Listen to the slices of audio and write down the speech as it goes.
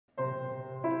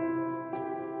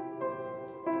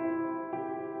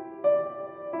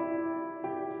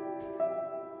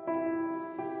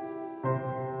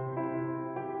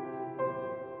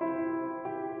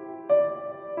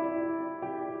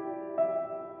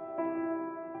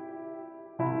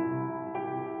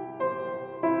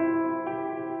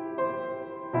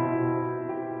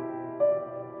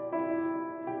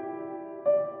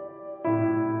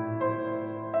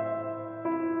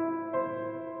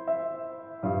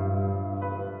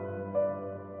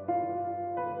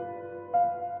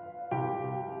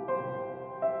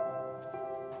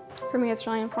For me, it's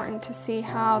really important to see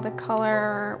how the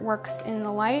color works in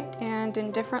the light and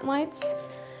in different lights,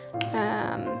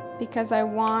 because I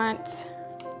want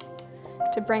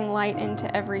to bring light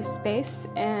into every space,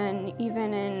 and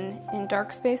even in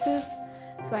dark spaces.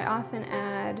 So I often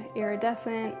add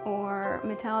iridescent or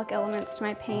metallic elements to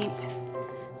my paint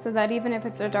so that even if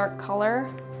it's a dark color,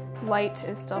 light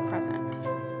is still present.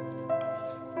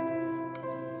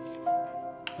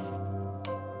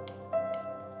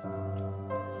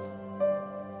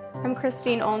 I'm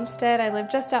Christine Olmstead. I live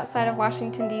just outside of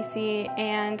Washington, D.C.,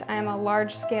 and I'm a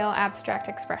large-scale abstract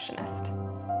expressionist.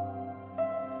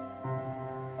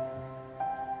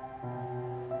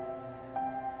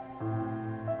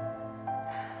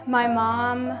 My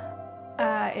mom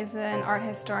is an art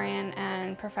historian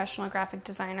and professional graphic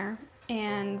designer,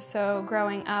 and so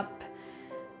growing up,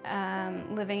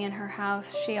 living in her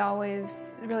house, she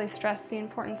always really stressed the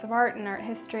importance of art and art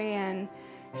history, and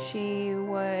she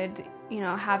would,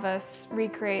 have us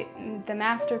recreate the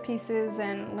masterpieces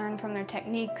and learn from their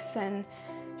techniques, and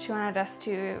she wanted us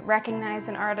to recognize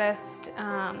an artist,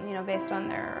 based on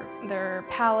their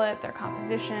palette, their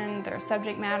composition, their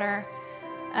subject matter.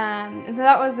 And so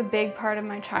that was a big part of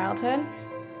my childhood,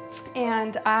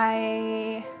 and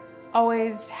I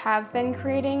always have been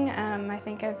creating. I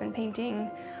think I've been painting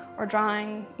or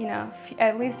drawing,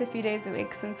 at least a few days a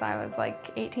week since I was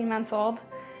like 18 months old.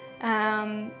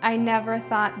 I never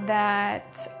thought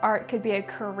that art could be a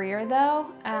career, though.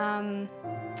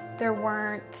 There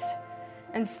weren't,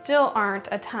 and still aren't,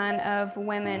 a ton of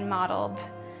women modeled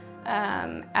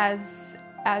as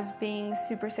being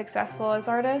super successful as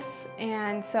artists,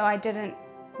 and so I didn't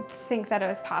think that it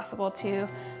was possible to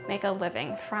make a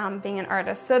living from being an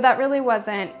artist. So that really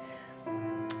wasn't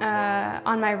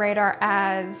on my radar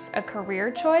as a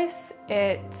career choice.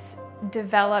 It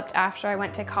developed after I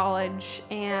went to college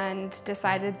and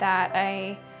decided that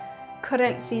I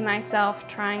couldn't see myself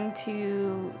trying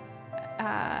to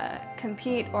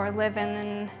compete or live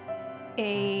in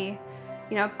a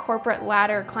corporate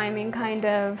ladder climbing kind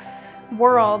of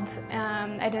world.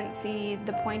 I didn't see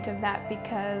the point of that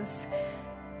because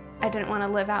I didn't want to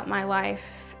live out my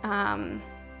life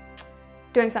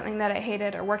doing something that I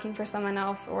hated, or working for someone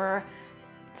else, or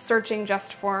searching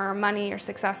just for money or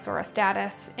success or a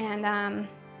status. And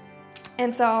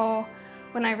so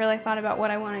when I really thought about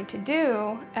what I wanted to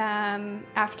do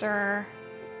after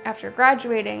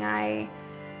graduating, I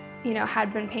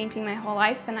had been painting my whole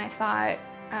life, and I thought,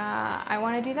 I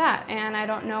want to do that, and I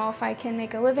don't know if I can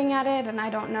make a living at it, and I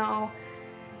don't know,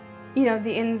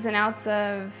 the ins and outs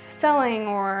of selling,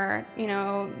 or,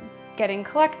 getting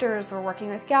collectors, or working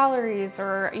with galleries,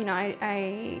 or,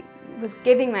 I was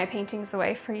giving my paintings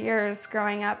away for years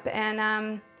growing up,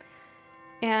 and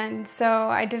so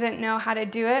I didn't know how to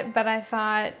do it, but I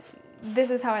thought,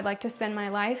 this is how I'd like to spend my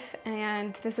life,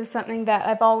 and this is something that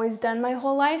I've always done my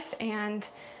whole life, and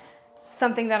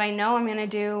something that I know I'm going to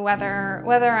do whether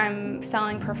I'm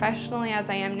selling professionally as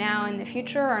I am now in the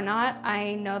future or not.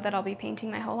 I know that I'll be painting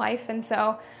my whole life, and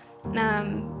so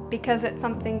because it's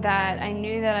something that I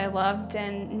knew that I loved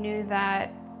and knew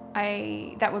that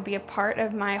that would be a part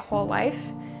of my whole life,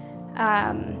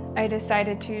 I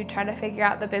decided to try to figure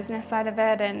out the business side of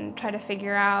it and try to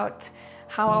figure out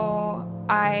how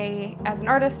I, as an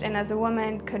artist and as a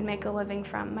woman, could make a living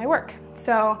from my work.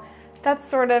 So that's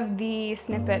sort of the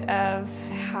snippet of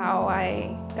how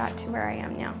I got to where I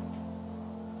am now.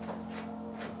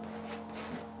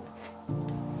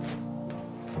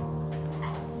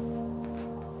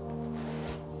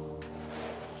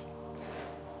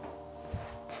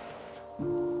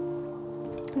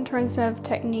 In terms of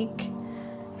technique,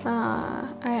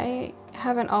 I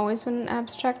haven't always been an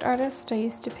abstract artist. I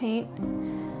used to paint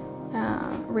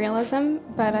realism,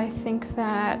 but I think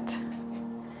that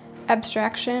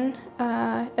abstraction,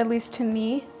 at least to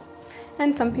me,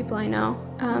 and some people I know,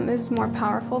 is more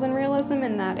powerful than realism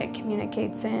in that it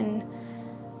communicates in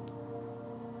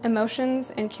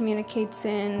emotions and communicates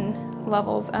in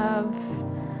levels of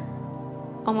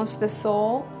almost the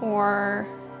soul or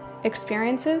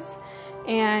experiences.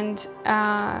 And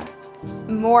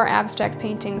more abstract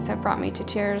paintings have brought me to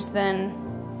tears than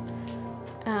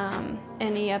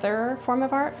any other form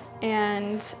of art.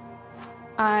 And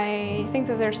I think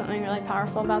that there's something really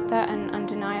powerful about that and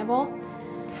undeniable.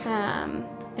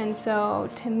 And so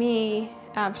to me,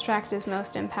 abstract is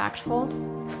most impactful.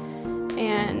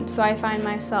 And so I find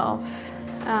myself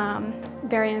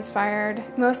very inspired,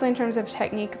 mostly in terms of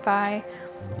technique, by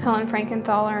Helen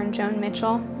Frankenthaler and Joan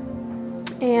Mitchell.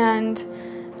 And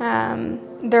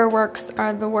their works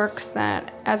are the works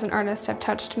that, as an artist, have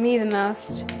touched me the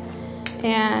most.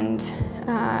 And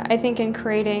I think in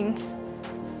creating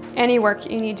any work,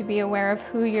 you need to be aware of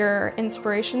who your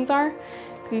inspirations are.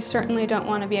 You certainly don't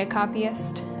want to be a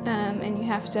copyist, and you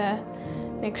have to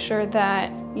make sure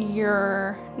that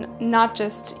you're not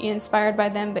just inspired by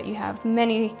them, but you have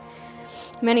many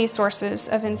sources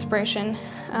of inspiration.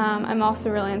 I'm also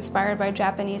really inspired by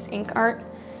Japanese ink art.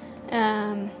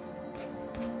 And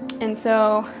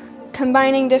so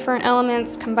combining different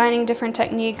elements, combining different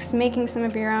techniques, making some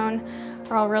of your own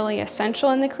are all really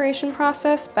essential in the creation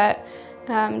process. But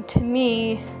to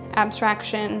me,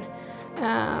 abstraction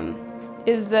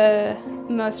is the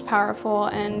most powerful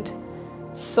and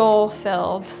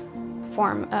soul-filled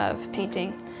form of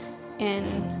painting in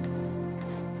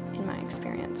my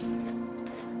experience.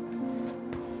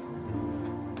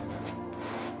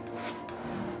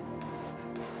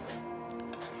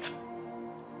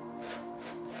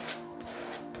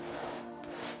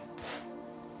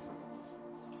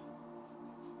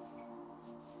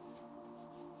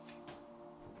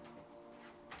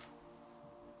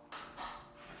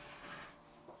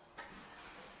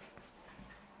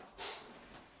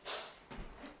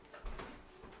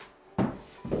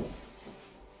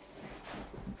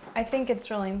 I think it's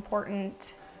really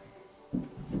important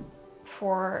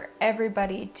for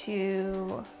everybody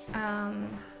to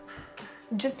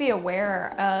just be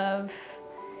aware of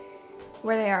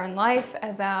where they are in life,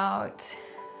 about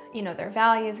their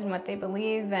values and what they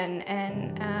believe.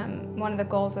 And one of the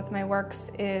goals with my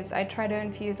works is I try to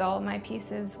infuse all of my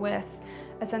pieces with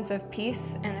a sense of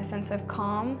peace and a sense of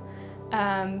calm,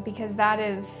 because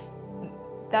that's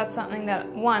something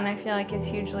that, one, I feel like is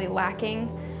hugely lacking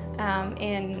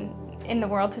in the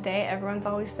world today. Everyone's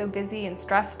always so busy and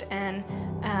stressed, and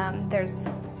there's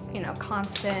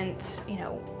constant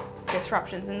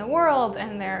disruptions in the world,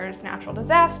 and there's natural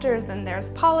disasters, and there's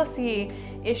policy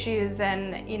issues,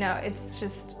 and it's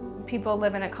just people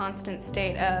live in a constant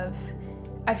state of,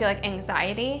 I feel like,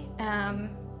 anxiety.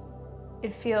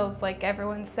 It feels like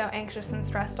everyone's so anxious and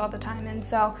stressed all the time, and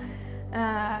so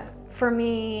for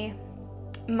me,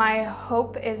 my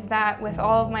hope is that with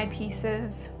all of my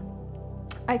pieces,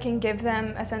 I can give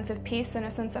them a sense of peace and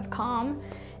a sense of calm.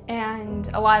 And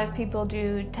a lot of people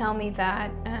do tell me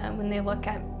that when they look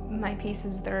at my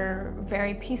pieces, they're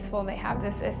very peaceful. They have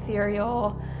this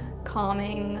ethereal,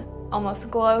 calming, almost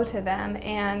glow to them.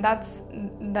 And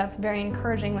that's very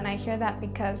encouraging when I hear that,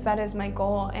 because that is my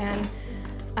goal. And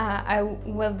I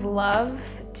would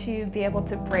love to be able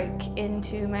to break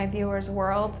into my viewers'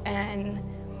 world and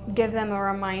give them a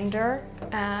reminder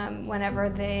whenever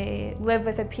they live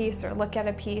with a piece or look at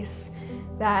a piece,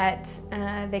 that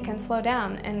they can slow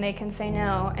down and they can say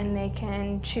no, and they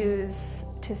can choose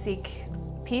to seek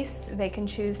peace, they can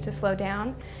choose to slow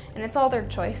down, and it's all their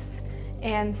choice.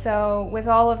 And so with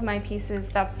all of my pieces,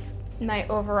 that's my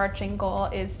overarching goal,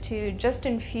 is to just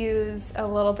infuse a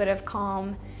little bit of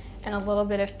calm and a little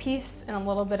bit of peace and a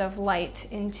little bit of light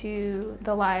into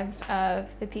the lives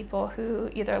of the people who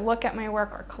either look at my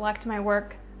work or collect my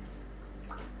work.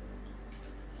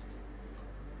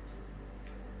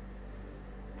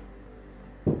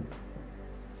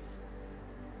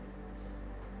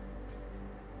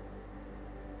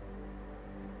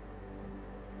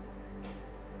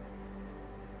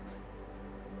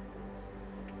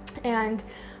 And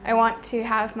I want to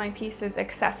have my pieces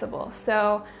accessible.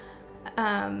 So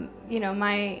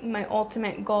my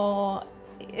ultimate goal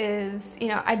is,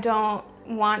 I don't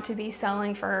want to be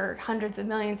selling for hundreds of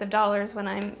millions of dollars when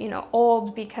I'm,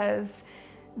 old, because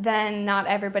then not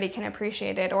everybody can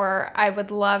appreciate it. Or I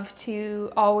would love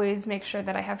to always make sure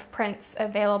that I have prints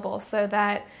available so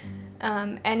that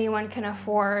anyone can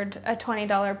afford a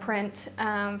 $20 print,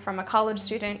 from a college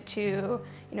student to,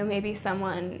 maybe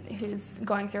someone who's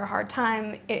going through a hard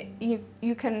time.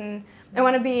 I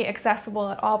want to be accessible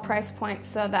at all price points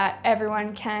so that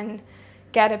everyone can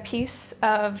get a piece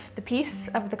of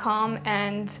the calm,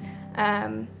 and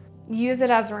use it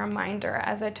as a reminder,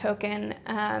 as a token,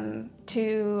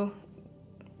 to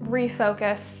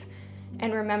refocus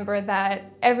and remember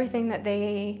that everything that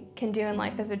they can do in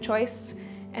life is a choice,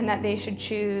 and that they should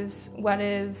choose what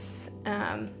is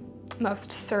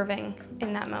most serving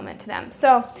in that moment to them.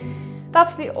 So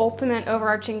that's the ultimate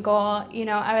overarching goal.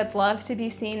 I would love to be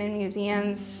seen in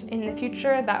museums in the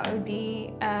future. That would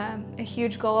be a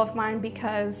huge goal of mine,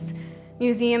 because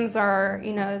museums are,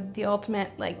 the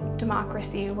ultimate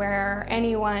democracy, where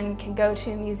anyone can go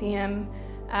to a museum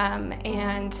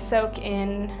and soak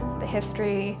in the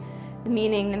history, the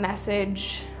meaning, the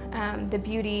message, the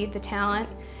beauty, the talent.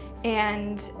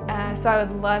 And so I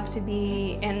would love to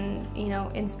be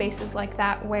in spaces like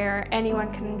that, where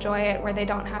anyone can enjoy it, where they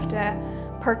don't have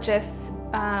to purchase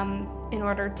in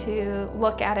order to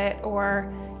look at it,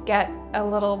 or get a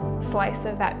little slice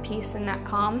of that peace and that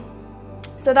calm.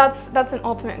 So that's an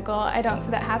ultimate goal. I don't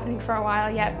see that happening for a while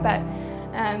yet, but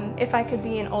if I could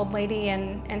be an old lady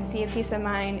and see a piece of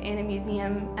mine in a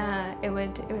museum, it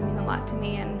would mean a lot to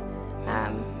me, and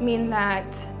mean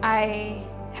that I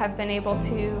have been able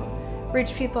to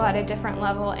reach people at a different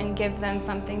level and give them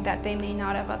something that they may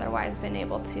not have otherwise been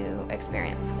able to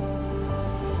experience.